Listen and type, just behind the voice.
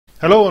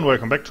Hello and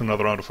welcome back to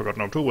another round of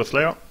Forgotten Now 2 with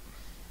Slayer,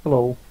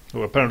 Hello.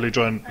 who apparently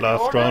joined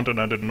last round and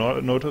I didn't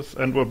notice,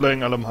 and we're playing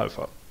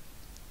Halfa.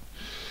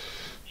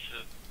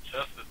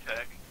 Just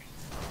attack.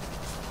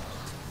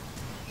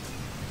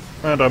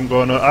 And I'm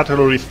gonna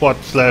artillery spot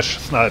 /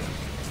 snipe.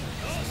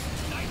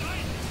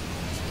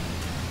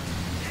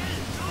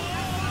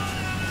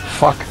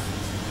 Fuck.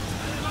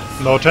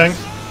 No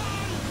tanks?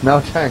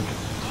 No tank.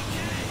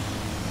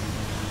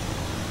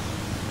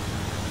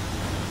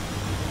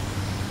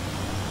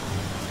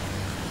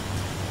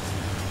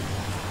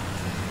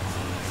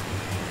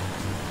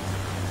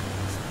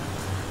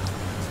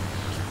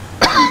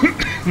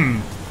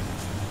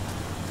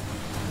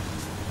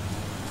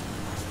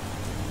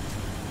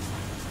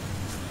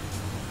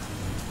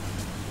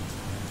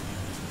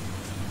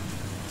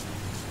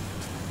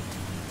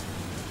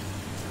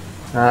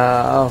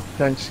 Oh,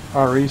 tanks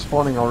are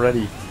respawning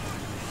already.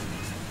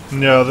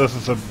 Yeah, this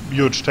is a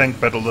huge tank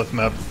battle, this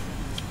map.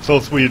 So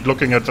sweet,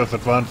 looking at this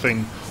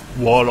advancing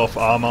wall of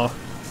armor.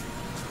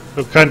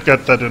 You can't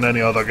get that in any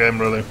other game,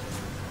 really.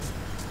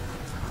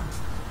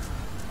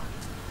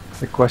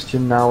 The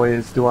question now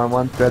is, do I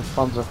want that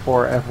Panzer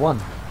IV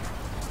F1?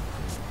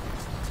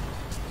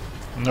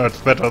 No, it's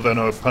better than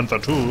a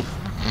Panzer II.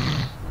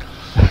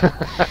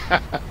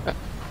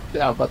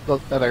 Yeah, but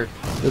not better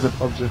than a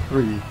Panzer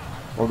III.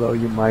 Although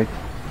you might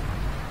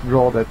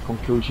draw that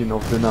conclusion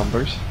of the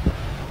numbers.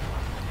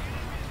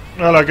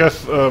 Well, I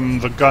guess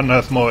the gun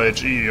has more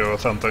HE or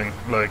something,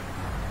 like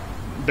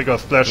bigger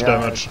splash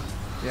damage.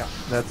 Yeah,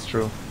 that's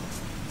true.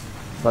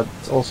 But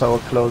it's also a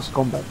close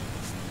combat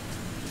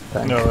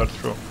tank. No, that's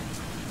true.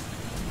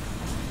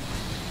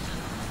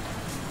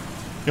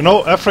 You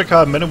know,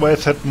 Africa in many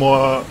ways had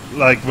more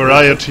like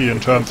variety in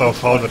terms of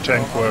how the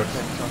tank works.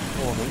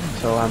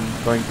 So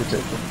I'm going to take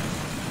it.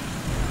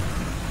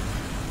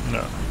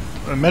 No.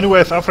 In many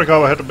ways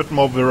Africa had a bit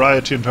more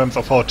variety in terms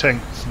of how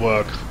tanks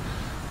work.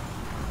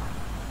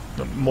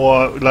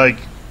 More like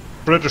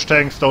British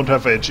tanks don't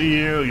have HE,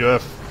 you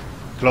have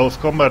close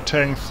combat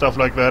tanks, stuff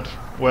like that.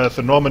 Whereas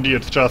in Normandy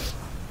it's just,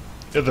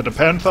 is it a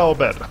Panther or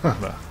bad?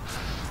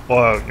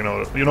 Or, you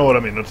know what I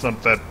mean, it's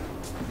not that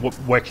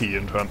wacky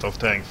in terms of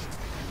tanks.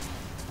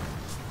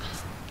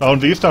 Now on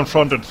the Eastern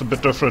Front it's a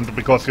bit different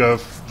because you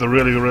have the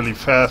really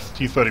fast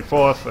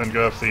T-34s and you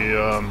have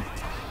the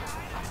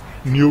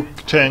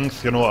nuke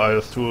tanks, you know,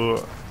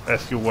 IS-2,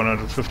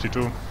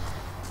 SU-152.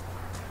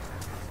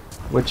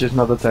 Which is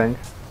not a tank.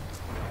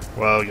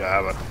 Well,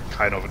 yeah, but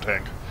kind of a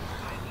tank.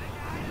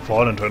 For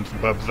all intents and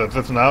purposes,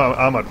 it's an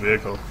armored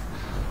vehicle.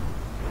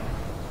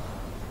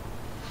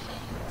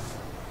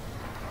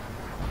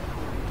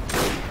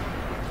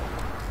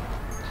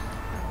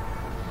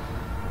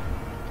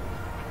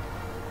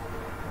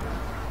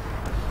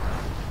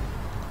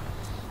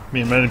 I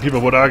mean, many people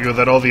would argue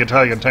that all the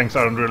Italian tanks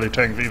aren't really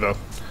tanks either.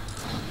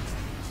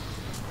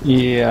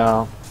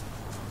 Yeah.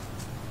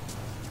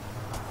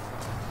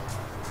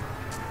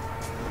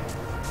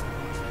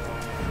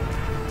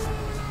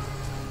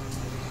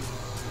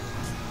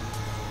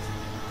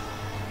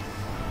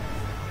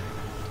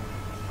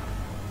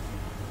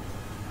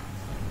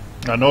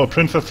 I know a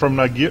princess from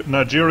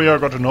Nigeria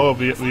got to know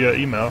her via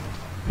email.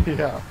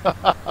 Yeah.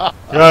 Yeah,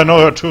 I know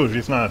her too,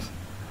 she's nice.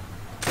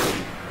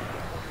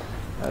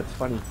 That's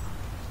funny.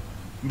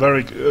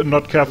 Very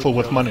not careful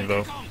with money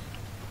though.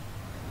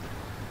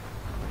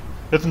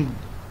 Isn't...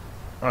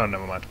 oh,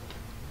 never mind.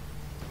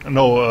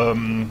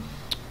 No,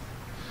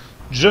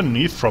 Jin,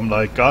 he's from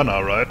like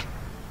Ghana, right?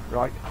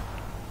 Right.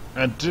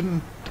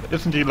 And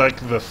isn't he like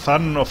the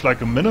son of like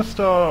a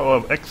minister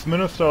or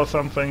ex-minister or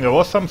something? There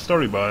was some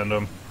story behind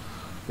him.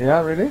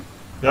 Yeah, really?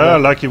 Yeah,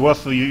 like he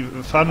was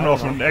the son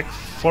of an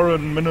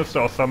ex-foreign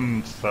minister or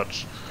some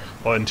such.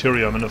 Or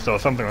interior minister or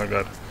something like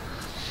that.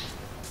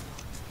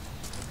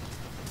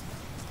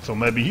 So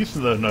maybe he's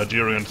the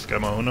Nigerian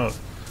scammer, who knows?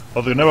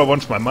 Although he never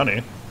wants my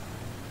money.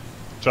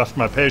 Just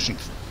my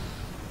patience.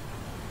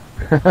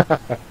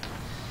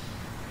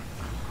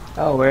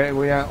 Oh,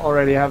 we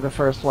already have the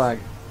first flag.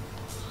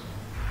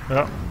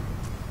 Yeah.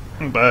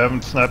 But I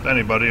haven't sniped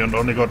anybody and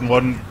only gotten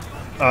one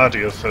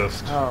arty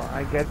assist. Oh,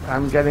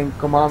 I'm getting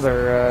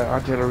commander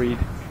artillery.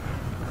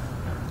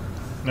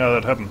 Yeah,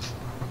 that happens.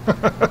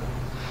 It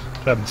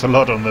happens a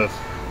lot on this.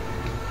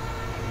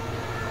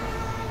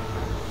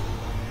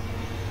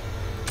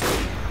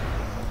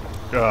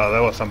 Yeah, that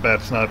was some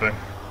bad sniping.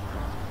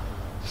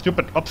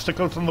 Stupid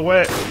obstacles in the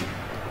way.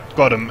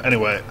 Got him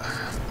anyway.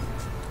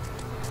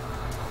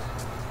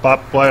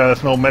 Barbed wire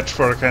is no match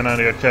for a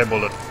K98K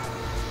bullet.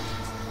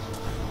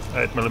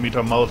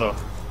 8mm Mauser.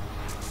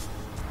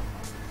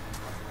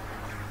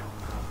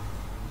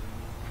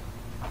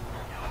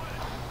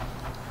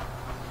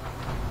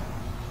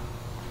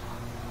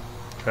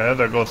 Okay,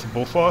 there goes the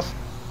Bofors.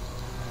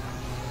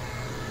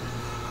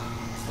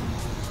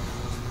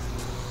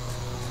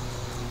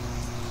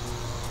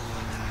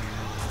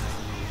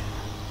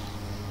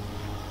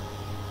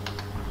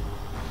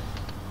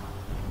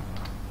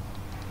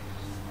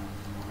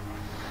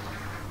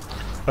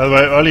 By the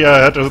way, earlier I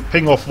had a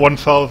ping of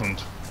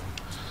 1000.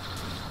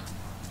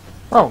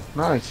 Oh,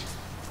 nice.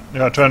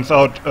 Yeah, turns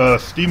out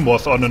Steam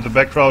was on in the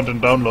background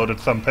and downloaded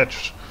some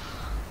patch.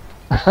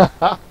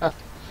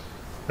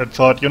 It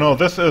thought, you know,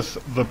 this is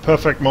the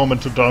perfect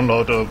moment to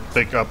download a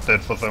big update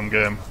for some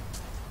game.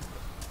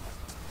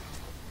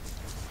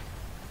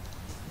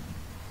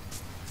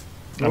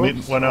 I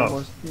mean, why not?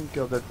 Almost didn't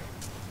kill that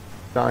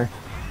guy.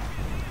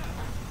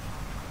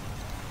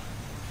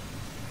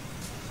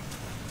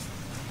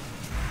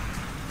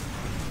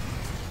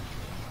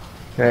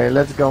 Okay,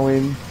 let's go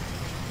in.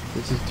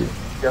 This is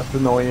just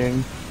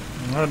annoying.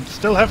 I'm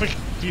still having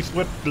these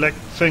weird lag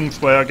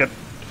things where I get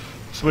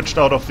switched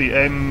out of the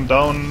aim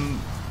down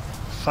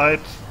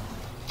side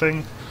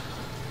thing.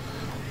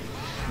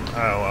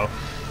 Oh well.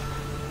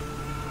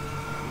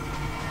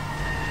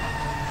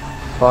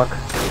 Fuck.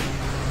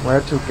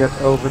 Where to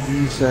get over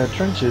these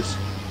trenches?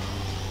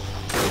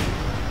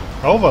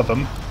 Over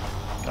them?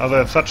 Are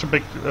they such a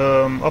big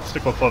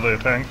obstacle for the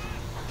tank?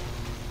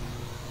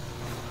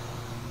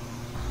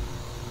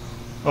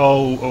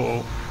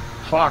 Oh.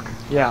 Fuck,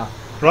 yeah.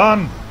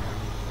 Run!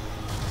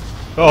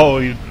 Oh,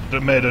 he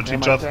made it. He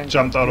And my just tank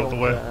jumped got out of the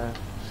killed, way.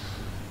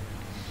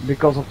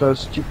 Because of those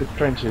stupid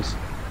trenches.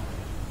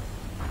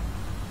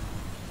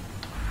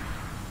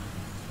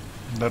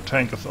 That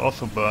tank is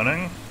also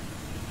burning.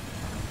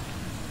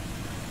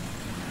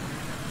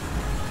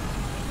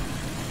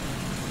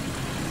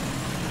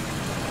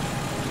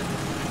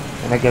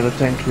 Can I get a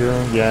tank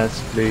here?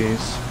 Yes, please.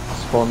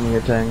 Spawn me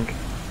a tank.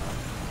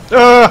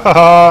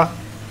 Our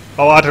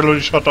artillery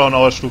shot down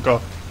our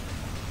Stuka.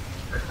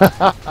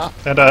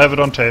 And I have it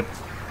on tape.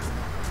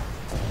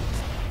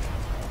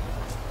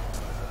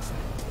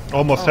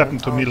 Almost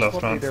happened to me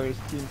last round. There is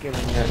team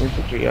killing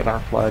infantry at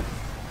our flag.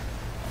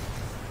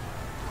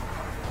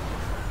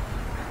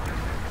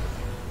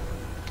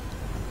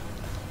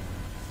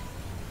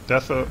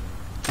 There's a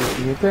Give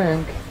me a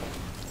tank.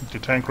 the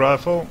tank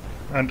rifle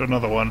and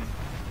another one.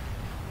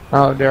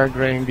 Oh, they're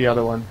graying the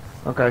other one.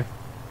 Okay.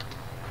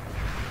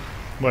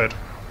 Wait.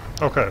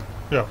 Okay.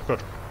 Yeah,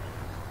 good.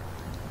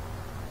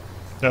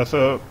 There's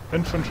a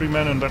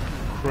infantryman in that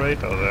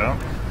crater there.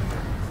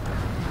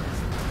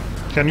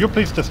 Can you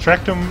please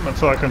distract him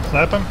so I can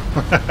snipe him?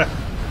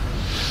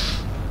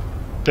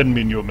 Didn't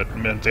mean you,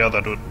 meant the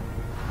other dude.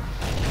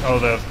 Oh,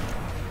 there's...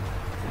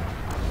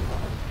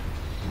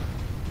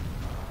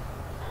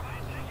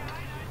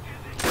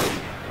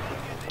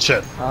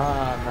 Shit.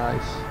 Ah,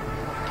 nice.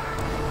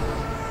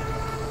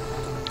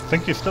 I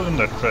think he's still in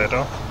that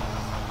crater.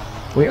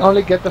 We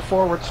only get the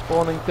forward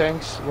spawning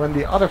tanks when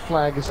the other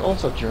flag is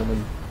also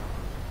German.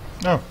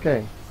 Oh,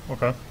 Okay.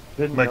 okay.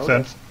 Didn't Makes know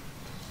sense. that.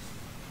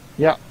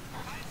 Yeah.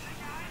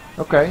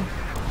 Okay.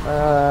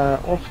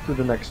 Off to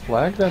the next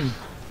flag then.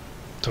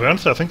 To be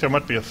honest, I think there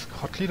might be a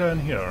squad leader in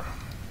here.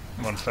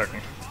 1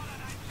 second.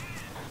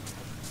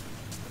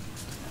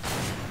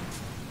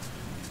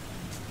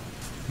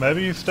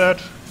 Maybe he's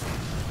dead.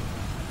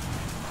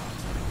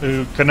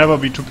 You can never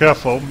be too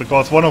careful,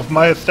 because one of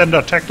my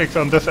standard tactics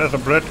on this as a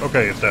Brit,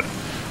 okay, he's dead,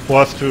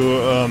 was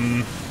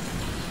to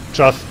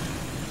just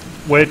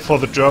wait for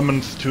the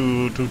Germans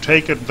to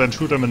take it, then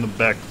shoot them in the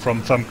back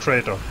from some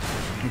crater.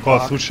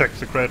 Because who checks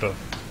the crater?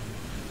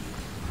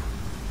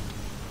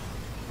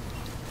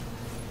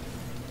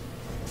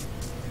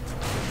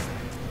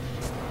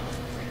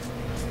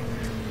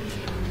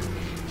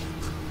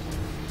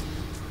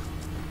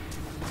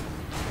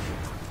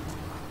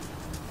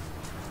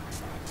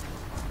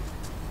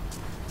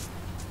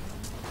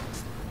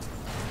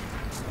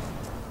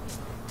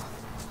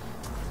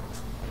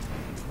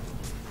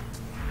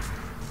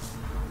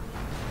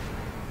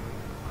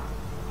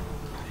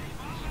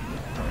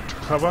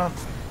 Cover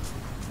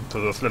to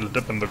this little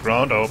dip in the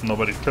ground. I hope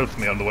nobody kills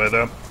me on the way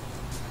there.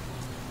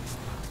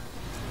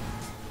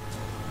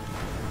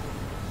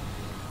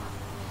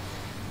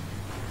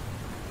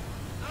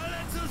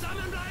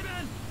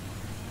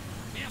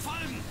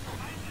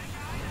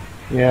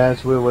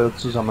 Yes, we will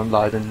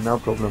zusammenleiten, no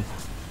problem.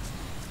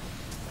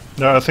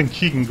 Yeah, I think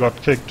Keegan got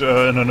kicked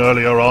in an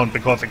earlier round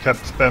because he kept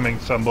spamming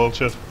some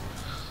bullshit.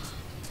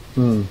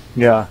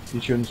 Yeah,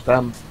 you shouldn't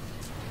spam.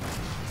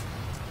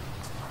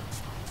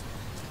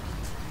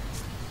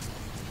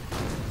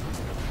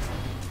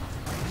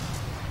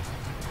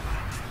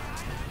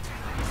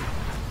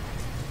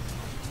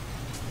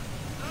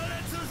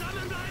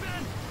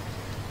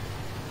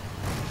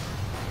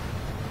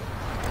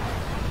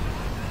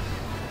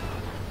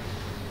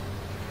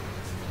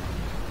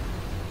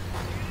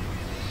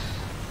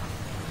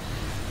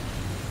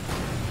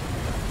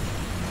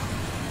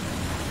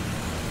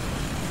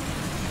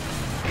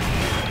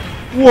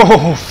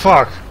 Whoa,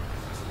 fuck!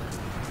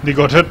 He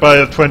got hit by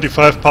a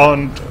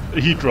 25-pound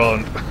heat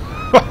round.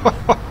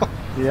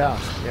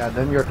 Yeah,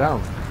 then you're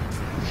down.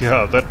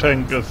 Yeah, that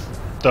tank is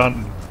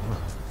done.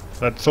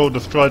 That's so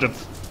destroyed it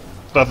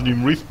doesn't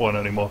even respawn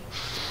anymore.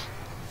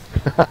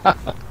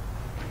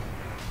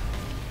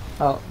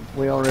 Oh,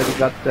 we already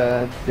got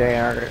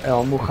their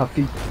El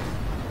Mujafi.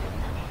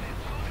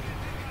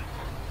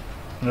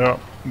 Yeah,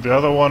 the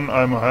other one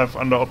I have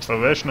under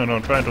observation and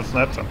I'm trying to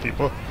snipe some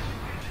people.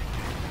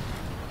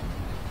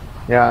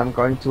 Yeah, I'm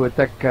going to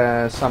attack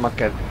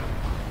Samaket.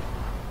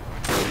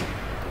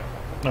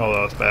 No,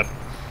 that was bad.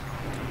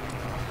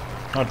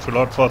 Not full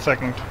out for a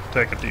second.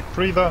 Take a deep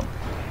breather.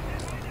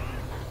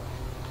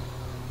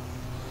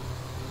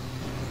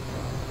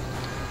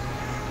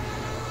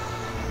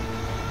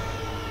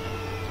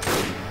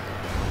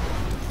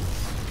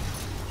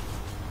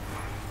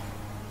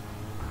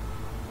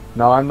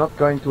 Now I'm not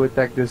going to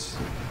attack this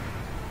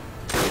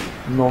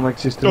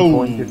non-existent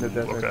point in the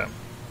desert. Okay.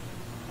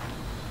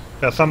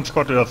 Yeah, some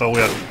Scottians are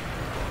weird.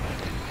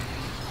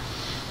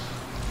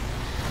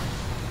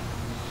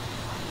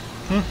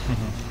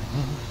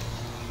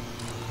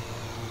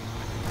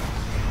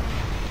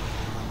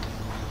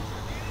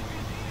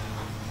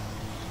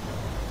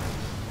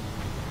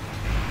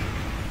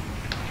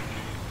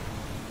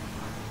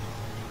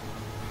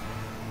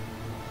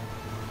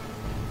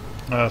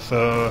 There's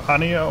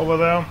honey over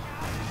there.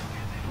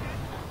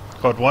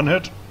 Got one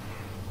hit.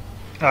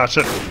 Ah,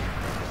 shit.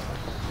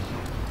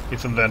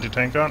 He's in the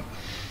anti-tank gun.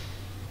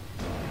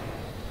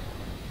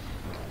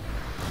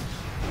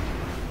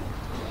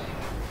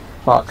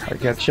 Fuck, I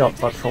get shot,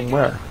 but from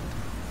where?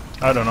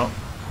 I don't know.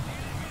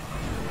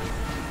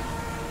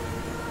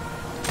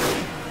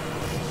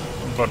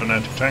 Got an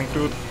anti-tank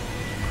dude.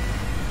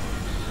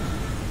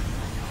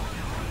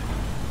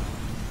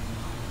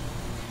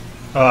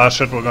 Ah,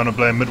 shit, we're gonna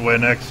play midway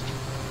next.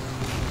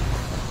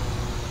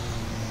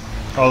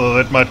 Although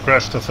that might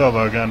crash the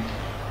server again.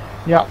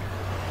 Yeah.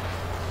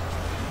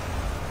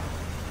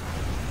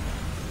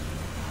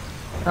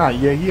 Ah,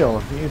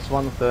 Yehil, he is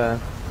one of the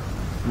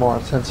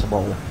more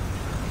sensible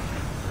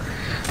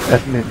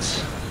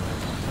admins.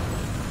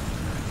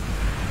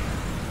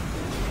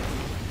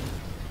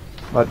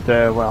 But,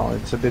 well,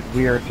 it's a bit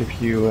weird if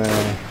you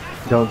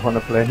don't want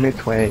to play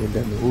midway,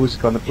 then who's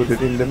gonna put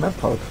it in the map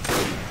code?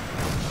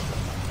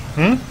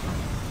 Hmm?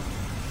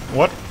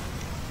 What?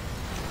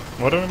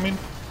 What do you mean?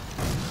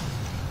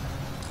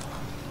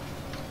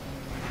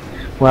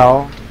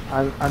 Well,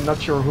 I'm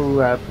not sure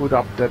who put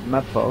up that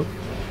map vote.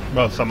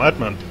 Well, some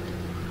admin.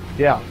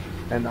 Yeah,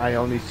 and I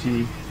only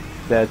see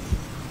that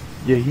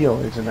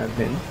Yehil is an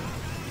admin,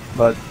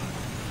 but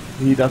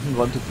he doesn't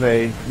want to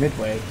play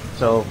midway,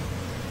 so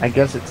I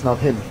guess it's not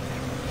him.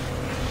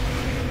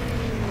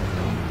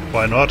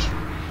 Why not?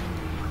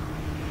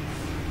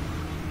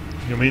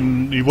 You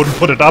mean he wouldn't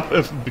put it up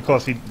if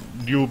because he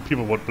knew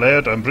people would play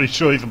it? I'm pretty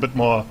sure he's a bit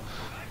more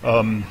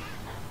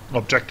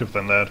objective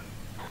than that.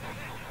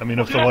 I mean,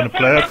 if they want to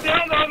play it,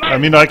 I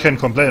mean, I can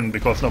complain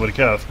because nobody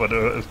cares. But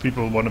if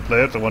people want to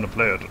play it, they want to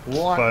play it. It's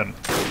What? fine.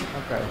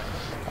 Okay.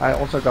 I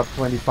also got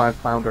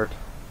 25 pounded.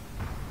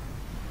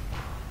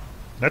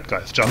 That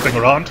guy's jumping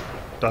around.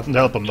 Doesn't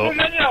help him though.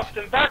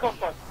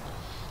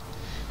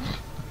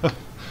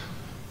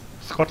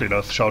 Scotty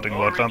does shouting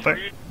about something.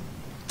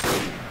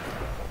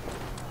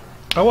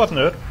 I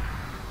wasn't it.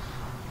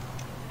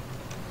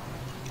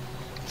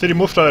 City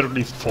moved out at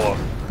least 4.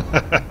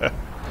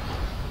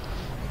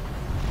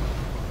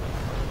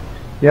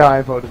 Yeah,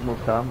 I voted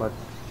Mukhtar, but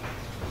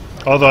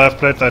Although I've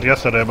played that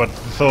yesterday, but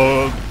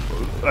so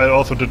I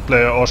also did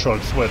play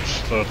Orshold Switch,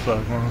 so it's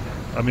like,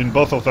 I mean,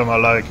 both of them are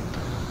like,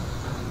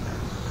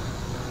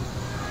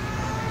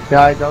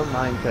 yeah, I don't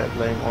mind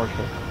playing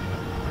Orshold.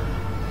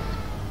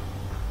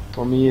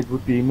 For me, it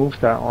would be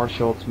Mukhtar,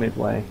 Orshold,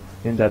 midway,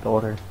 in that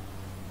order.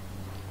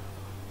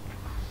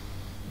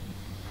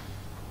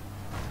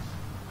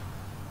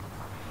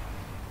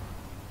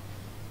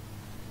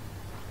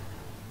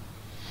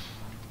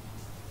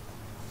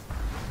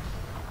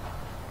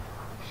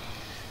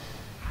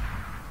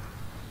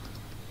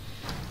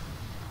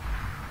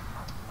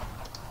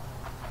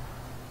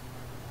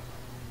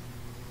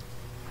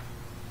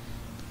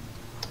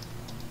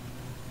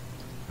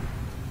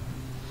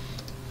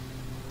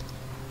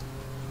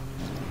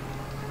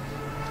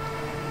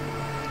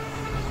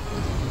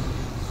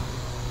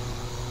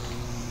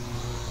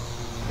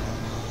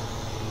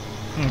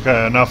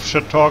 okay, enough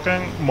shit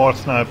talking, more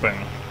sniping.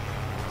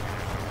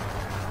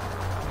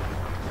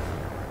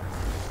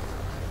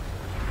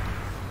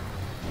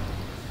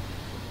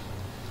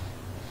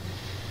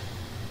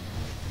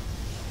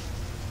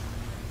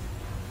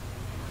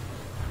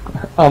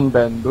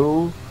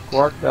 Bamboo,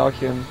 Quark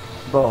Belgian,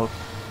 both.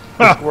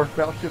 Is Quark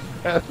Belgian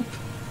bad?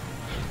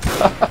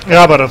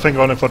 Yeah, but I think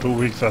only for 2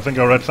 weeks. I think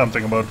I read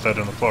something about that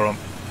in the forum.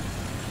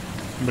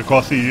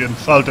 Because he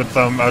insulted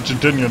some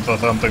Argentinians or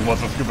something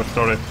was a stupid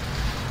story.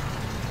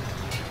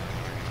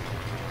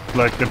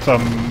 Like, did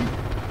some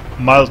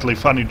mildly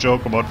funny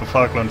joke about the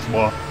Falklands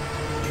War.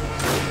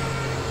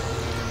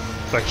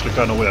 It's actually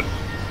kinda weird.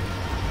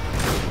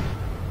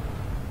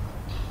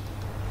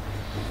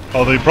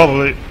 Although he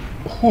probably...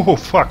 Oh,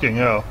 fucking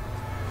hell.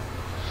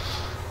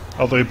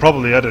 Although he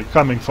probably had it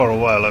coming for a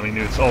while. I mean,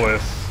 it's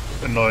always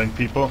annoying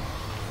people.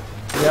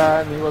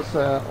 Yeah, and he was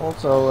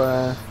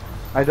also,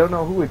 I don't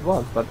know who it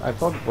was, but I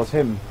thought it was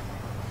him,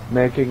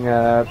 making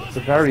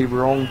very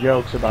wrong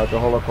jokes about the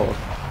Holocaust.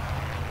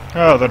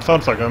 Oh, that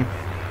sounds like him.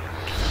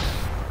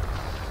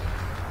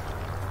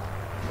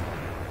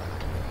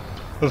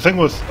 The thing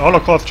with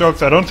Holocaust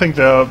jokes, I don't think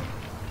they're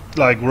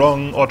like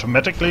wrong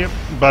automatically,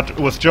 but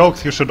with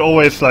jokes you should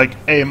always like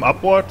aim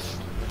upwards.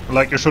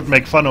 Like you should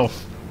make fun of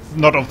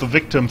not of the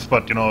victims,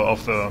 but you know,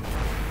 of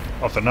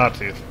the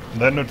Nazis.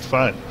 Then it's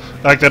fine.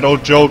 Like that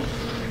old joke.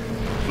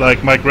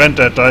 Like my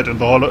granddad died in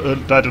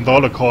the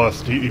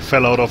Holocaust. He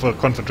fell out of a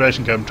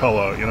concentration camp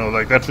tower. You know,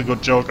 like that's a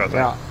good joke, I think.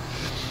 Yeah.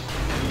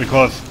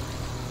 Because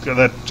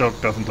that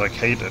joke doesn't like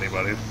hate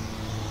anybody.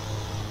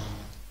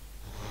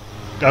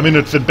 I mean,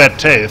 it's in bad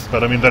taste,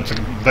 but I mean that's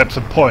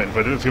the point.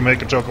 But if you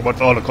make a joke about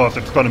the Holocaust,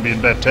 it's going to be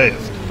in bad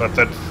taste. But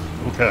that's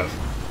who cares?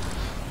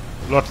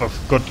 Lots of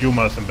good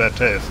humor is in bad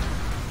taste.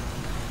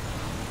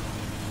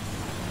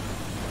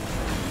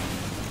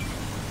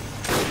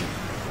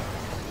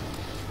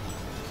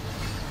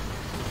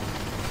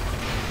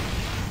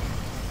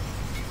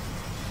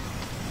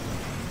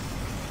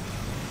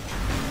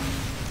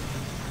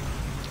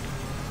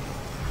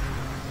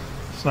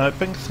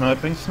 Sniping,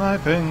 sniping,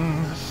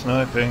 sniping,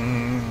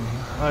 sniping.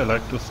 I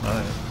like to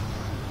snipe.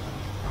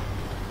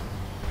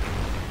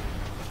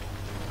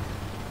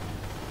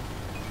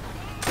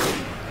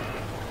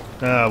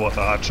 That was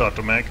a hard shot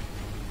to make.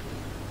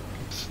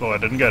 So I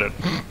didn't get it.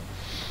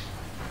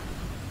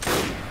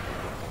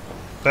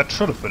 That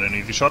should have been an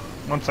easy shot.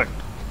 1 second.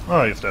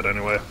 Oh, he's dead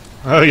anyway.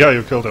 Oh yeah,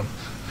 you killed him.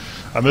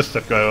 I missed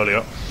that guy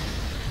earlier.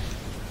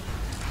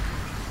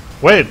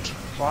 Wait!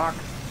 Fuck.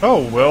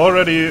 Oh, we're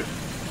already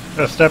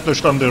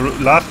established on the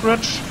last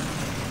bridge?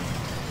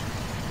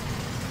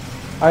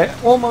 I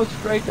almost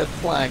sprayed that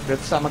flank, that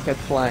Samaket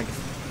flank,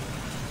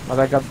 but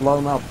I got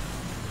blown up.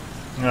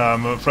 Yeah,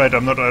 I'm afraid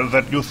I'm not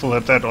that useful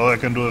at that. All I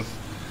can do is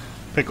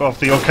pick off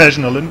the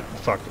occasional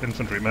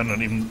infantryman,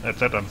 and even at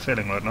that I'm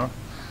failing right now.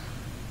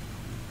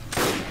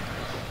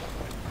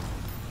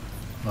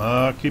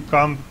 Keep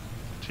calm.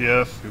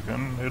 TF, you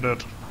can hit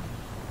it.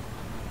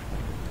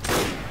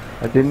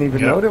 I didn't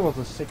even know there was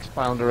a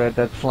 6-pounder at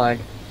that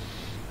flank.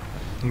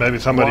 Maybe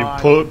somebody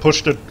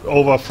pushed it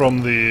over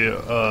from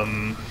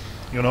the,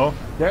 you know?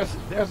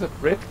 There's a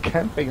Brit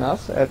camping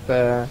us at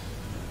the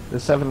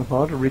 7th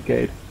Motor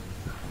Brigade.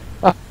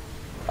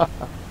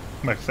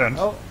 Makes sense.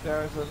 Oh,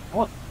 there's a...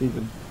 what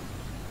even?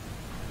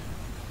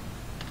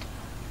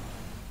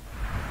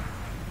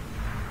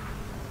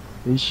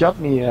 He shot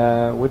me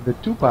with the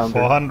 2-pounder.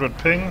 400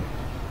 ping.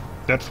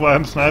 That's why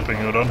I'm sniping.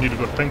 You don't need a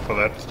good ping for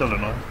that. Still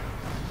annoying.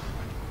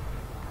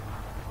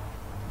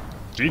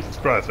 Jesus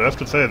Christ, I have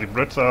to say, the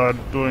Brits are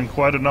doing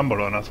quite a number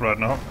on us right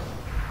now.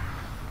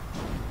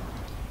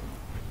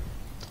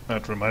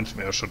 That reminds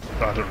me, I should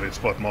artillery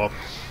spot more.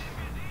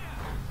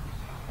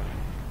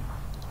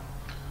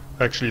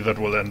 Actually, that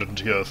will end in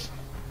tears.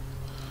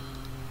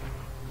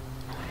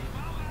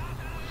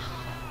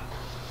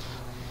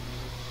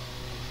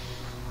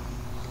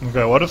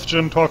 Okay, what is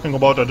Jin talking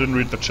about? I didn't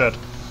read the chat.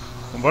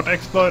 What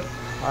exploit?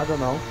 I don't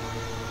know.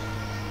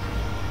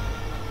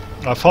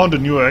 I found a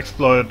new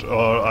exploit,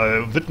 or I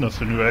witnessed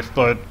a new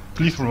exploit.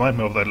 Please remind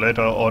me of that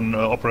later on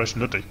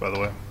Operation Lüttich, by the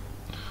way.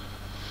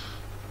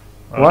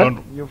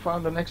 What? You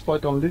found an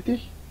exploit on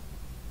Lüttich?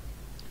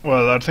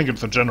 Well, I think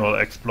it's a general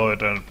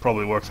exploit and it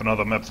probably works on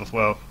other maps as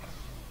well.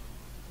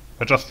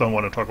 I just don't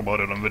want to talk about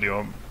it on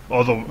video.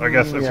 Although, I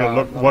guess if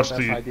you watch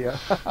the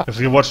if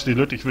you watch the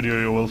Lüttich video,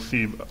 you will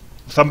see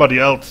somebody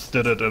else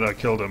did it and I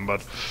killed him.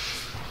 But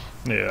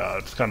yeah,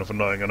 it's kind of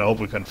annoying, and I hope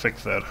we can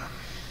fix that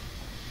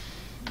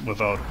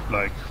without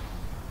like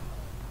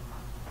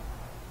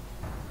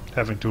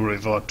having to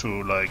resort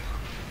to like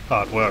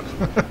hard work.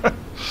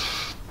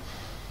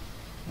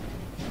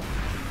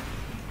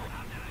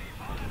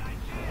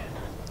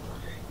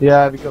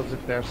 Yeah, because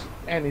if there's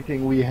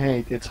anything we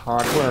hate, it's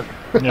hard work.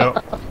 Yeah.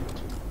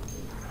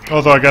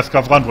 Although I guess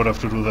Gavran would have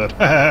to do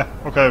that.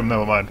 Okay,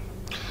 never mind.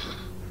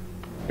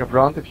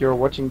 Gavran, if you're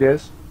watching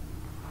this,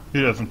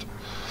 He doesn't.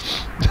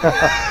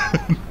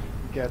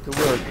 get to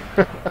work.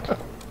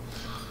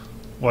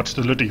 Watch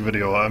the Lüttich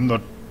video. I'm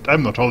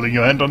not holding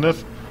your hand on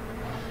this.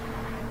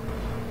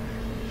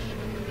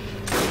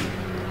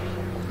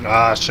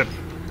 Ah shit.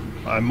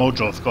 My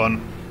mojo's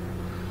gone.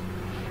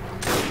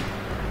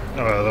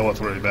 Oh, that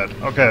was really bad.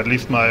 Okay, at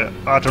least my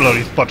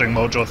artillery spotting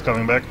mojo's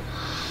coming back.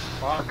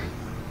 Fuck.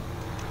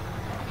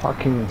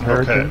 Fucking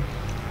hurting. Okay.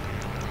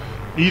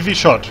 Easy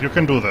shot, you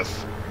can do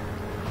this.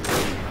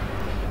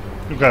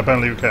 Okay,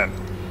 apparently you can.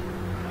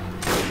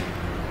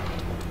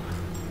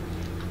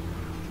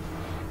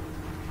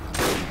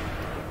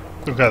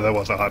 Okay, that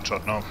was a hard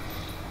shot now.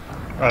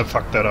 I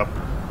fucked that up.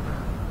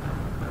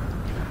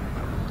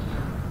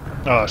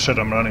 Oh shit,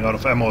 I'm running out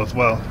of ammo as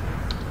well.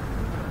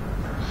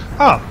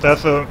 Ah,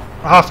 there's a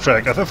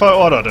half-track, as if I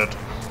ordered it.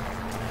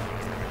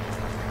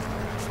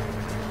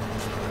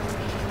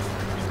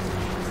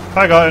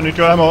 Hi guy, I need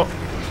your ammo.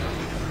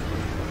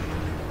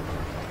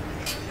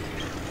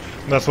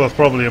 That was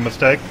probably a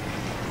mistake.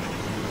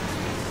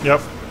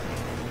 Yep.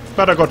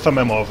 But I got some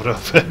ammo out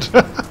of it.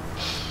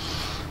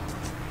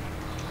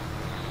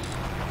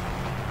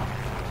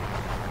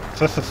 Is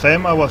this the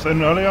same I was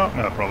in earlier?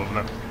 Yeah,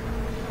 probably.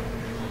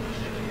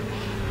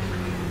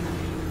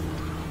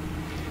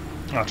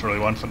 Artillery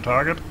once on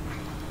target.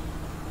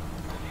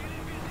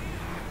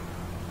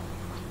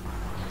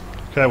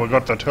 Okay, we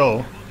got that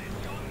hill.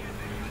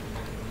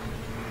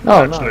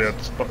 Oh, Actually,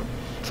 nice.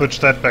 it's switch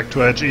that back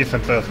to HE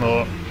since there's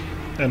no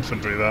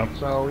infantry there.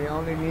 So we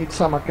only need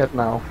Samaket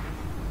now.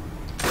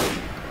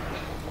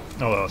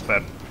 Oh, that was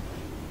bad.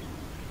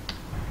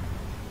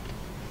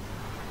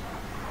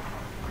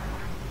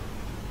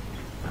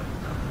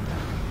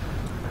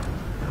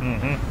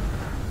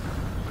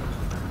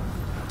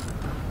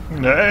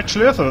 There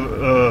actually is a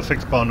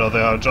 6-pounder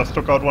there. I just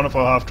took out one of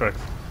our half-tracks.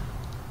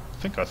 I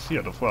think I see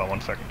it as well.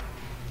 1 second.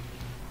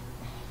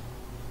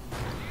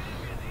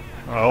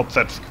 I hope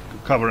that's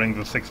covering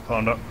the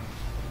 6-pounder.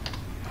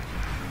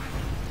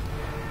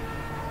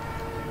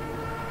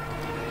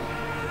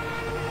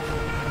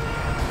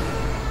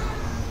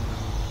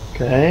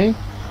 Okay.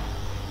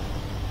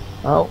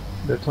 Oh,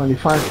 the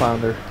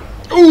 25-pounder.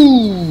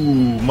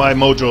 Ooh, my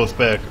mojo's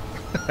back.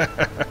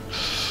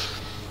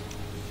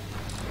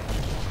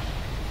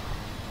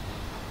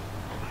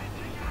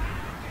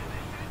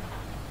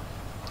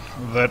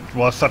 That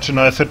was such a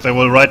nice hit. They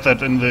will write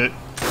that in the.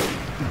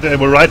 They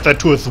will write that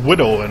to his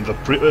widow in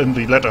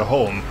the letter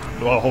home.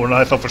 Oh, how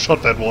nice of a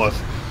shot that was.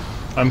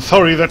 I'm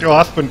sorry that your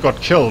husband got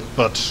killed,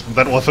 but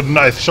that was a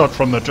nice shot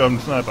from the German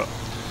sniper.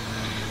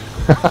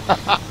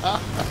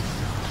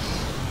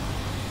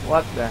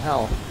 What the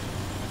hell?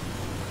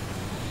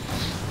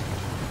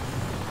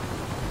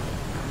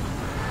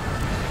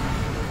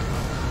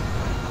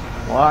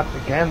 What?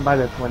 Again by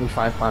the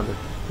 25-pounder.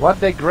 What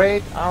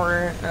degrade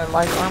our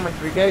light armored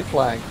brigade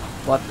flag?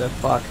 What the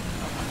fuck?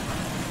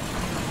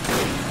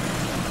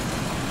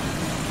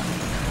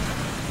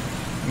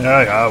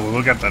 Yeah, we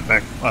will get that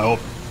back, I hope.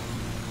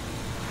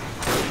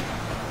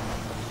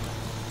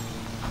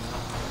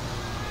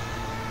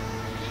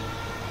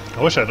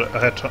 I wish I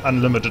had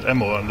unlimited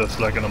ammo on this,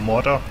 like in a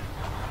mortar.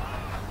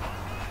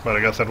 But I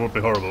guess that would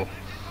be horrible.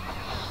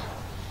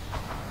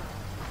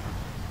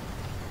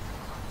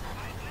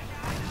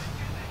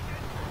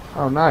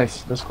 Oh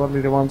nice, the squad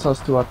leader wants us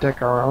to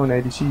attack our own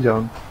ADC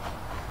zone.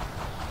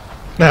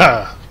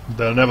 Ah,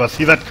 they'll never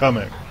see that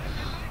coming.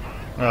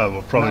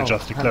 We'll probably No,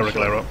 just declare a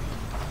error.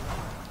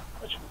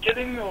 Are you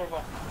kidding me or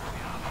what?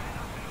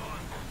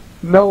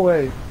 No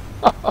way!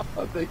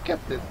 They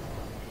kept it.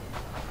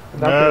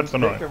 And Yeah, that it's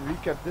means they annoying. can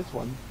recap this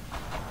one.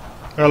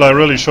 Well, I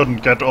really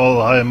shouldn't get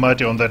all high and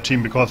mighty on that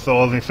team because the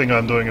only thing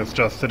I'm doing is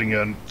just sitting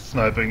here and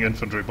sniping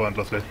infantry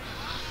pointlessly.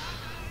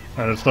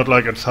 And it's not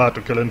like it's hard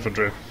to kill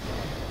infantry.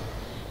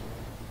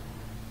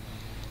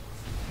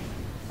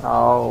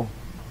 Oh,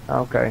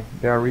 okay.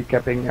 They are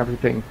recapping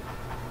everything.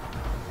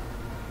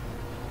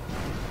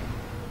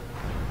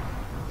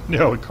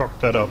 Yeah, we cocked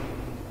that up.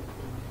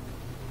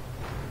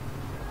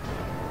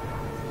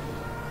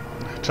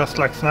 Just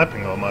like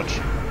sniping how much.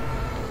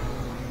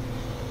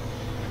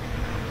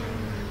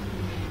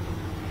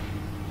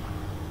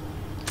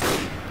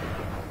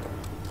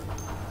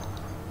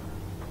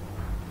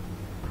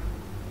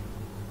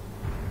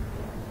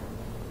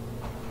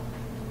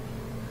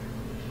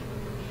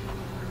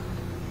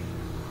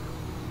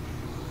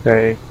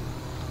 Okay.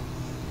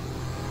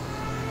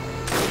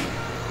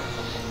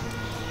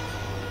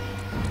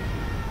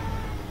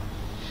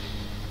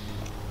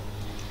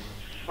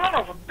 Son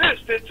of a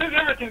bitch, they took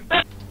everything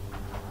back.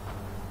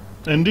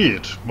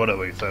 Indeed,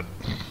 whatever you said.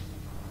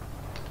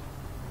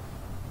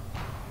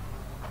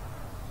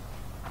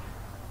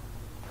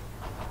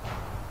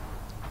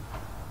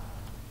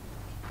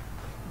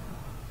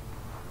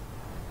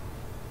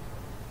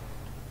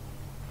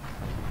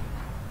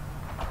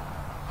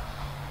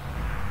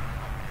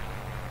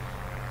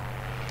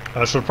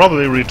 I should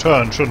probably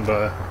return, shouldn't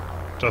I?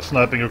 Just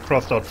sniping a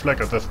crossed out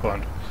flag at this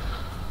point.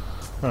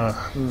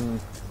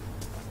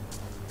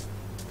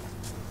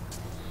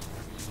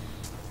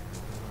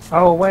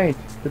 Oh wait,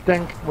 the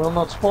tank will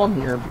not spawn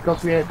here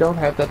because we don't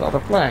have that other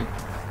flag.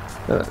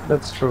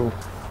 That's true.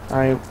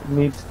 I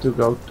need to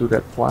go to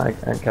that flag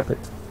and cap it.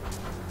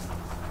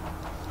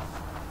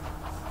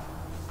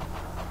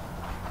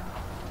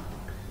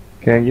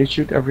 Okay, you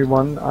shoot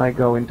everyone, I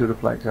go into the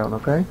flag zone,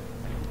 okay?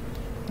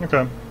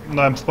 Okay,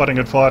 now I'm spotting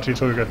at 40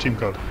 so you get team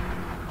code.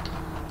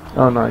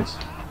 Oh nice.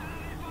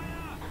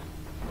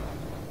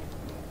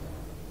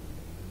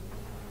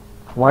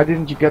 Why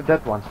didn't you get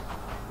that one?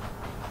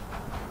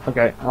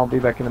 Okay, I'll be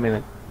back in a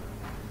minute.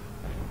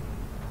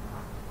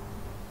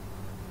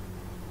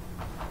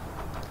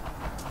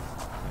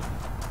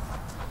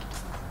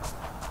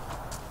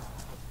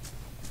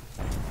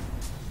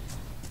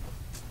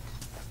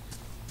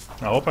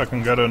 I hope I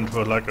can get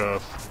into like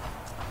a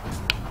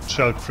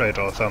shell crate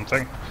or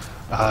something.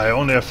 I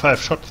only have 5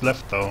 shots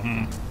left though.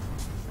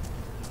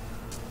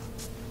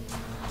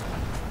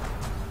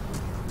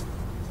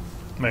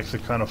 Makes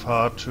it kind of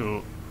hard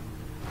to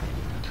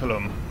kill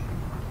him.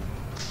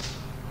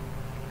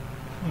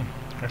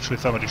 Actually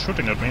somebody's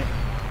shooting at me.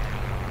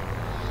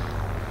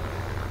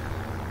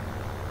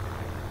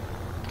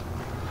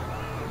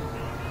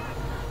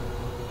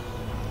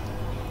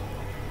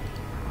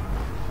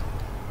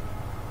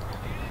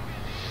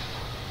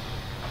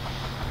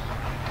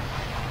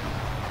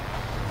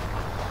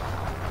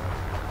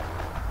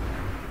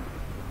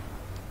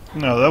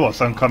 No, that was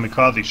some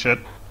kamikaze shit.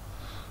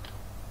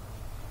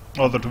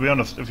 Although to be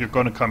honest, if you're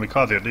gonna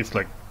kamikaze, at least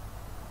like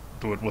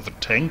do it with a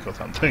tank or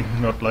something,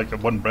 not like a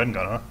one Bren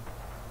gunner.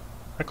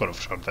 I could have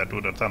shot that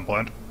dude at some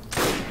point.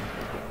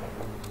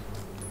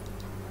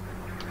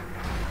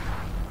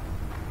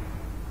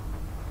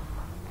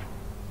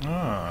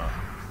 Ah.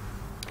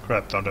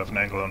 Crap, don't have an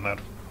angle on that.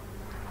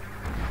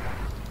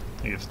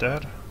 He's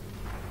dead.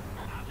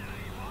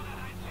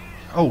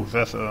 Oh,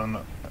 there's an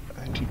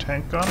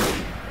anti-tank gun.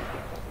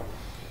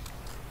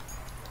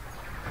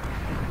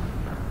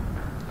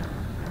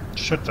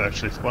 Shit, they're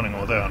actually spawning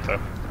over there, aren't they?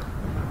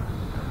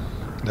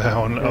 They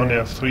only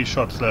have 3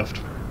 shots left.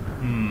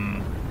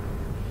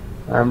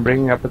 I'm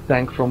bringing up a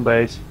tank from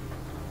base.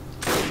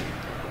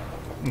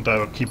 And I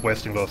will keep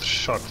wasting those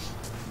shots.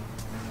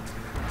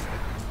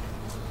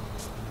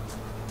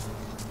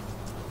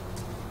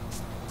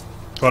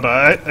 But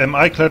am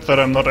I glad that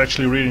I'm not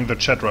actually reading the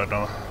chat right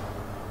now?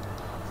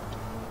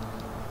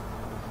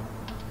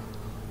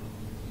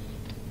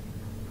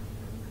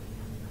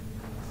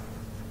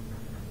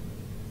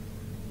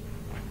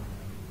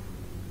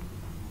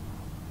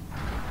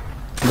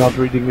 Not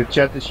reading the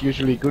chat is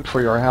usually good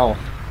for your health.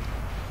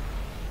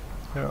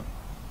 Yeah.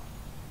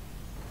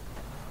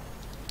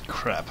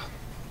 Crap.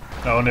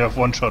 I only have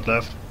 1 shot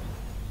left.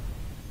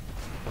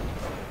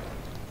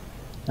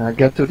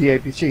 Get to the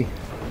APC.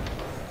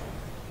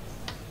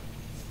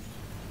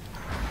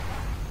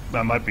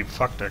 I might be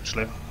fucked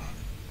actually.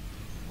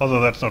 Although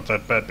that's not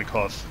that bad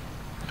because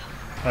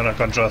then I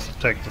can just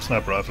take the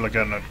sniper rifle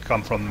again and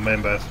come from the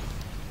main base.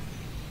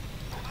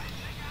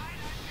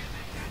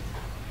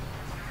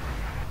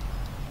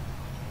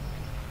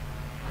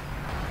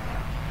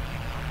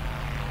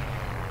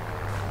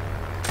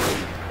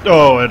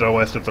 Oh, and I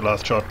wasted the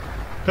last shot.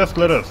 Pest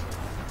glitters.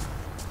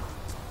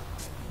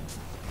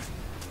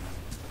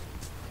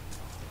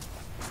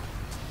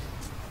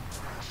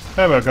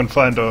 Maybe I can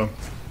find a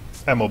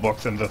ammo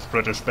box in this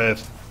British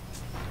base.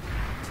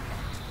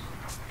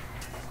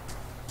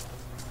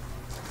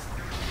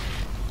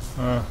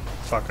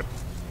 Fuck it.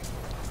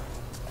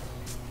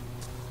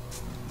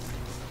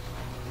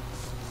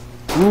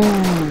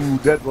 Ooh,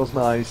 that was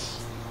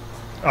nice.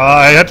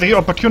 I had the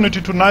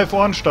opportunity to knife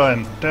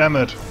Ornstein. Damn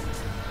it.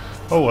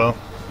 Oh well.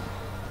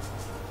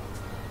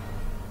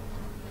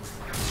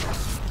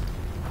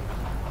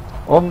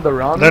 On the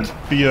run. Let's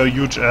be a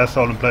huge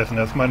asshole and place an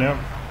S-mine here.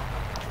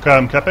 Okay,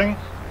 I'm capping.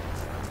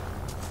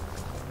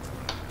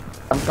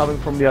 I'm coming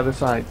from the other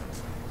side.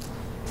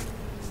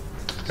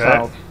 Okay.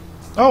 South.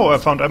 Oh, I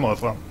found ammo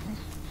as well.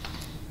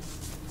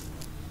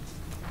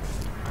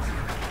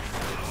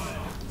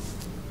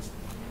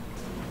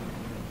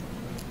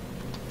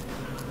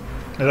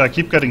 And I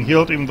keep getting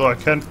healed even though I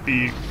can't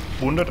be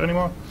wounded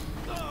anymore.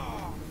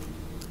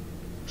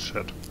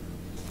 Shit.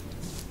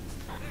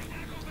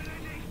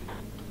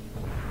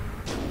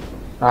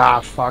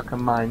 Ah, fuck,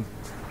 I'm mine.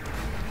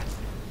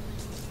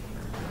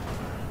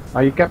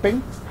 Are you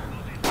capping?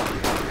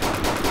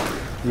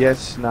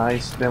 Yes,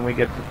 nice. Then we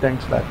get the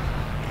tanks back.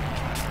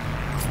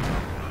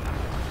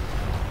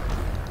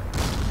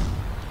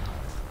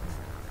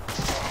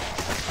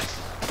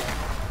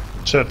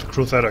 Shit, the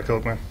Crusader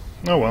killed me.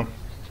 Oh well.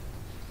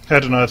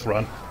 Had a nice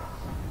run.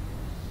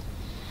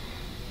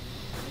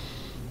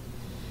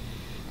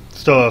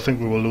 Still, I think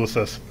we will lose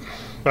this.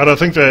 But I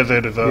think they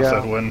deserve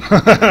that win.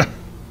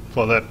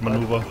 For that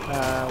maneuver.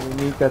 We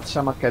need that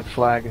Samaket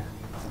flag.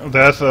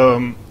 There's a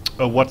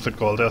what's it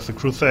called? There's a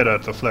Crusader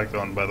at the flag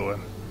on, by the way.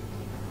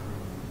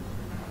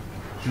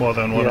 More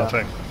than one, I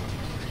think.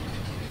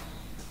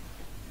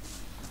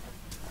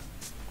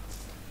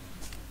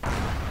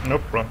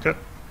 Nope, wrong kit.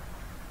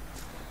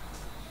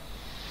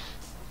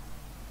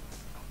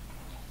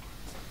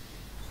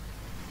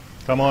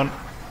 Come on.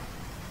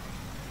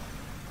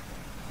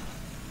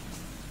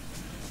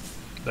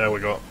 There we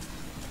go.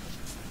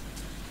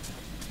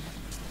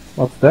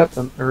 What's that?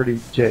 An early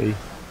J.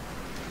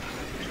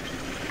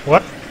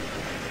 What?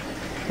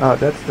 Oh,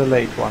 that's the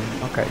late one.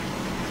 Okay.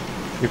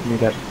 Give me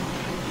that.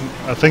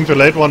 I think the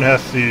late one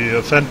has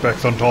the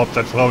sandbags on top,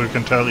 that's how you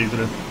can tell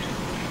easily.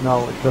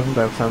 No, it doesn't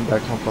have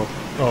sandbags on top.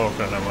 Oh,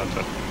 okay, never mind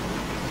that.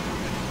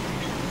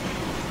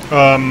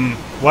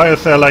 Why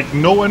is there like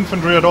no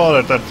infantry at all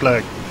at that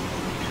flag?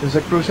 Is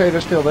the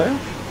Crusader still there?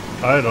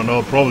 I don't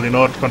know, probably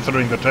not,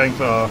 considering the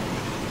tanks are...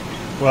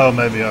 Well,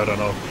 maybe, I don't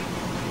know.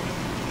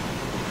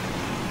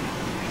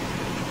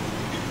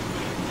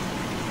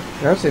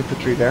 There's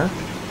infantry there.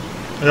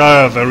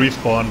 Yeah, they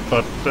respawn,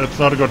 but that's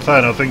not a good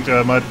sign. I think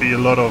there might be a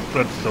lot of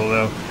Brits still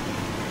there.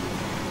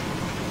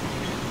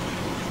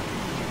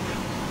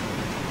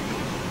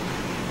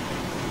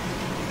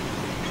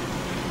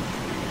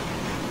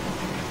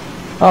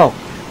 Oh.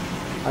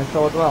 I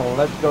thought, well,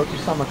 let's go to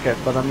Samaket,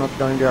 but I'm not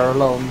going there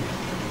alone.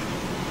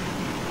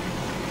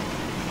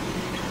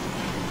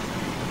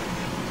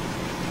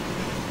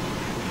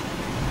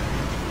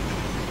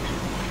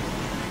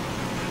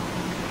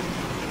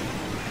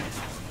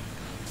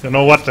 You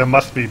know what? There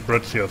must be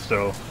Brits here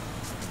still.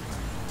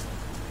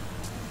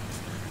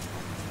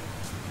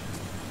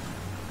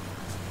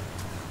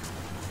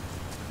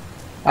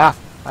 Ah,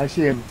 I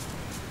see him.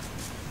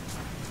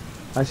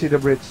 I see the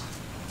Brits.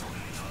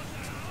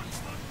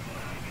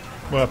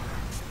 Well,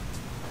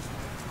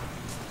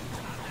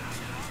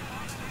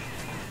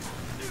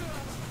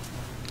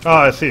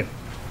 Ah, I see.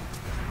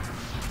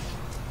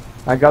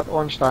 I got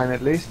Ornstein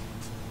at least.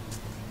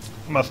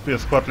 Must be a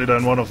squad leader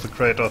in one of the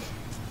craters.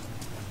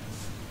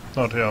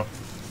 Not here.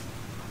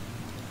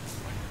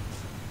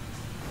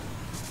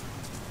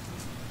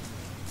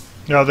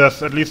 Yeah,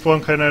 there's at least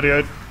one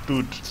Canadian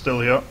dude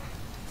still here.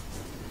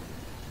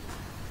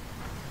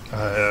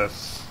 Ah,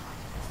 yes.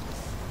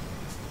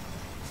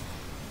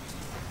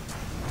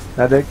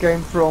 Now they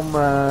came from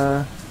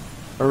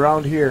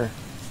around here,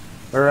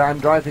 where I'm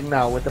driving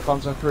now with the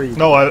Panzer III.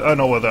 No, I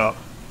know where they are.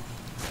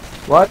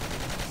 What?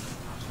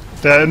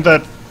 They're in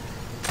that...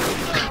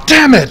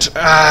 Damn it!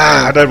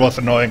 Ah, that was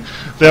annoying.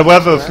 There were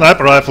the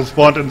sniper rifles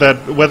spawned in that,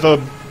 where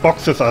the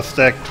boxes are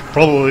stacked.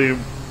 Probably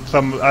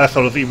some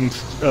assholes even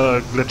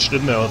glitched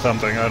in there or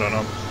something, I don't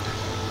know.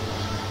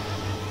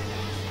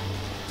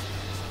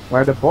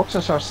 Where the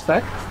boxes are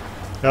stacked?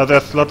 Yeah,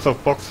 there's lots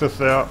of boxes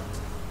there.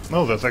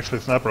 No, there's actually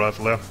a sniper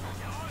rifle there.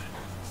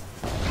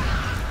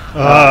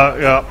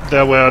 Yeah,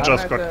 there where I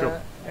just got killed.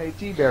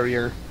 AT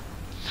barrier.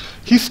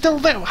 He's still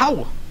there,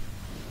 how?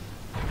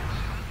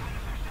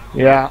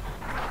 Yeah.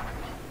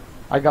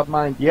 I got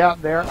mine. Yeah,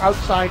 they're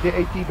outside the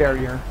AT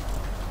barrier.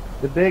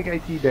 The big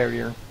AT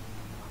barrier.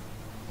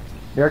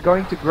 They're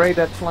going to grade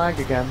that flag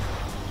again.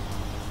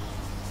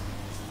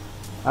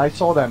 I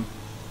saw them.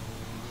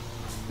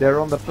 They're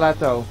on the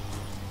plateau.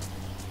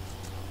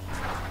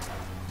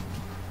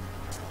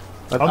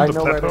 But On I the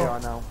know where they plateau? are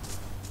now.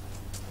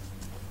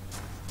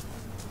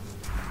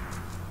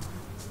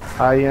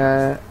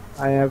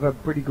 I have a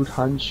pretty good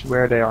hunch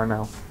where they are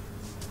now.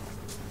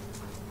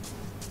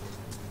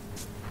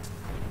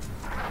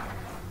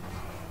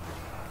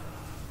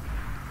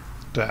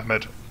 Damn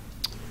it.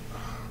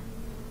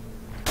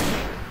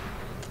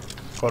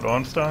 Got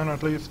Ornstein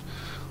at least?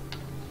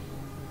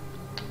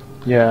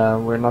 Yeah,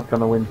 we're not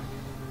gonna win.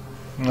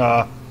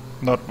 Nah,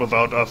 not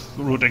without us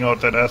rooting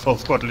out that asshole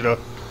squad leader.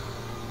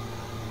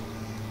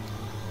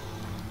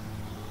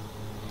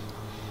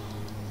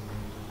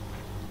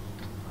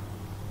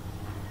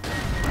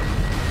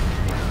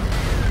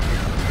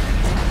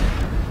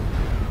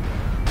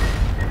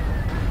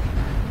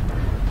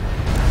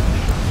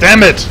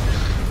 Damn it!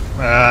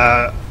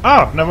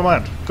 Never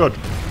mind. Good.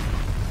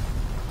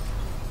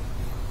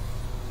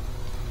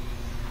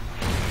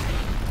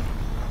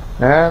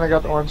 And I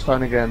got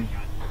Ornstein again.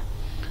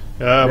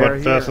 Yeah, They're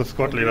but there's here, a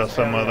squad in leader this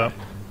somewhere area.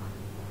 there.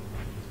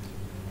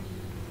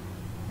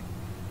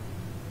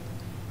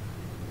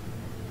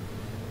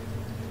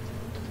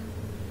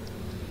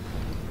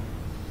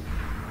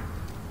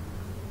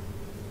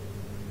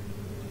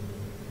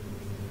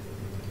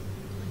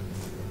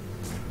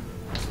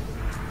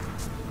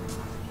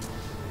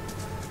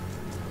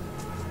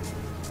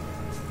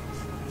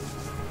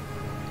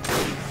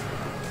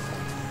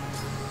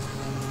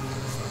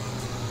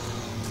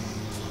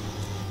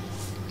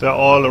 They're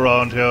all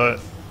around here.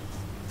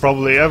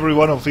 Probably every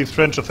one of these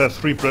trenches has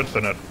 3 Brits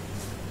in it.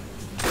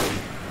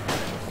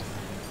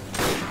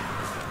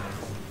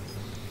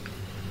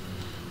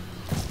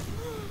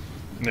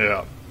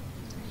 Yeah.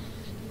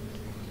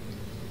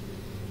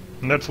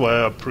 And that's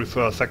why I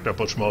prefer sector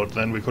push mode,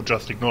 then we could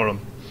just ignore them.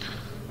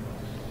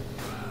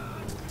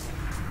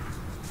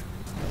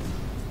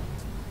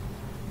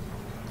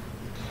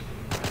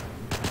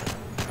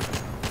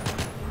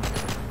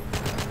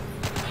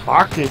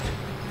 Fuck it.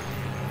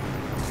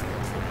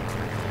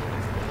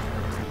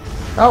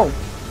 Oh.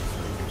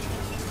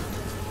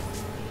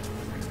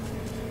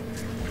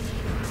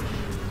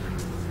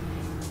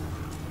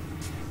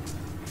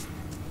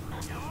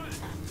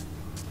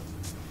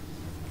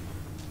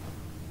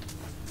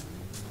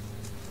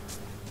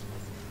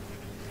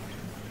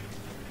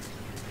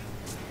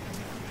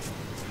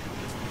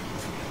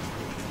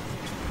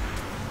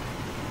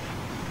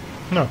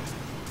 No.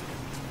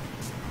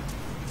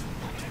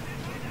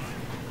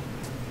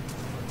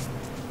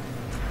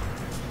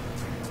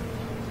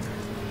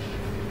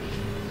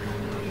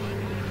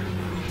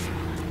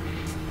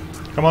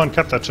 Come on,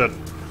 cut that shit.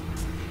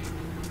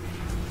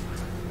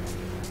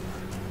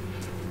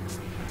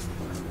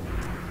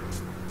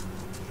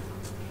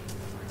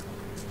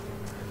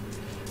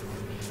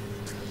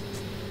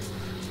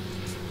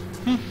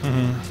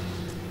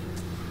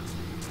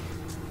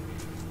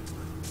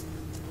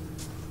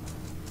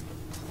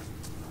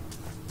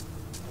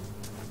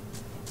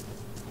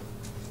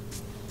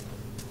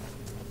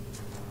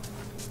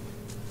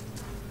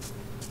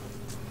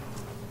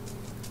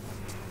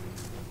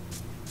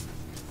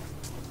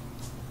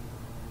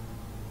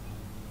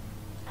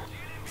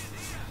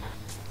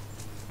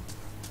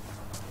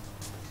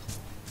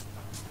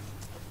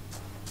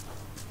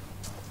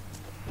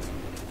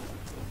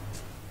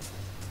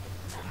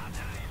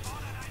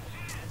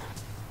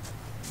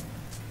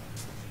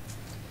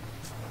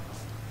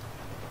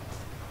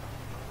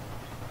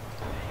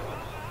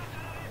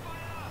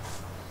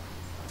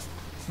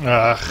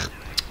 Ugh.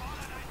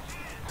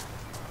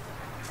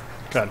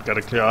 Can't get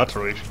a clear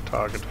artillery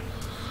target.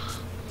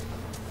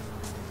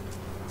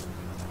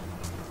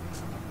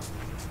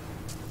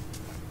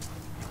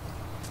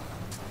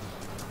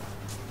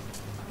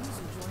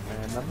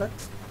 Number?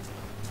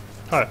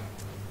 Hi.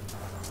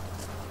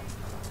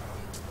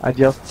 I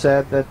just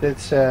said that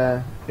it's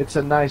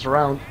a nice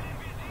round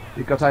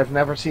because I've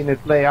never seen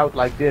it play out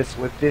like this,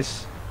 with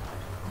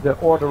the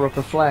order of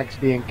the flags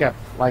being kept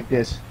like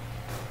this.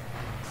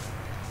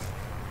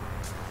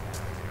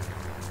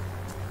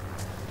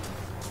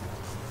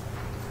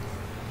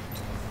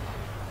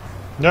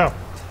 Yeah.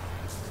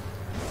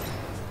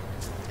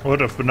 Would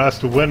have been nice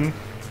to win,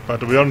 but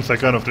to be honest, I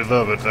kind of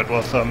deserve it. That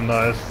was some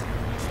nice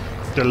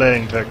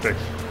delaying tactics.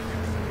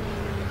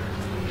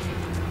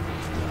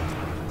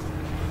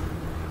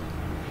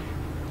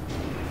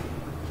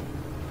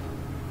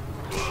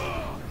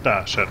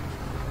 Ah, shit.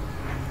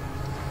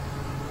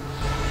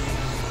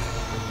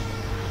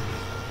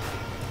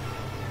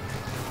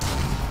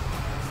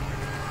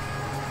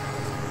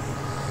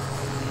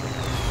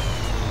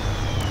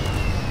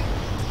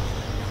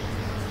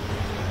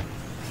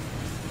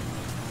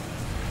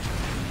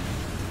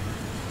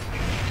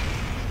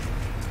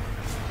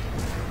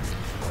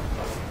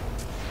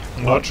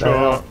 Not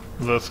sure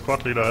the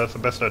squad leader has the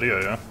best idea,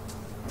 yeah?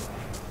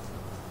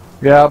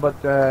 Yeah, but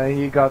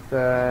he got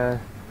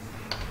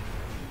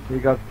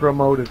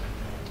promoted.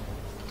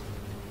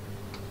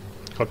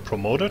 Got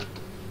promoted?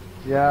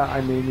 Yeah,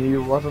 I mean he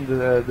wasn't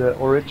the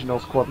original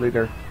squad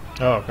leader.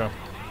 Oh, okay.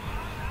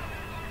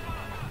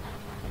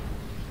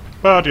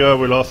 But yeah,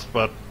 we lost,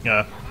 but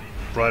yeah,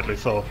 rightly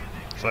so.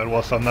 So it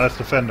was some nice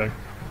defending.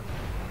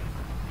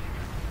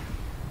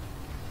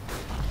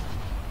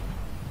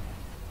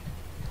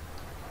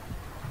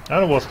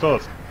 And it was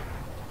close.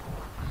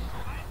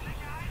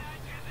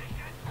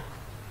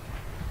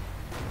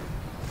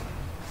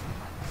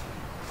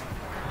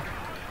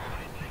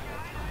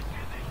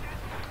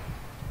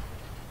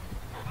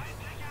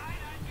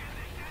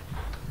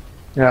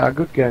 Yeah, a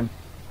good game.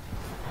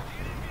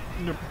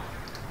 Yep.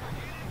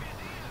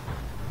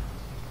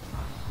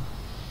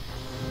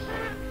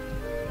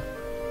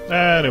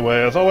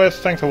 Anyway, as always,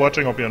 thanks for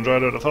watching, hope you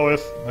enjoyed it. As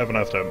always, have a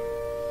nice time.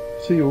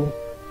 See you.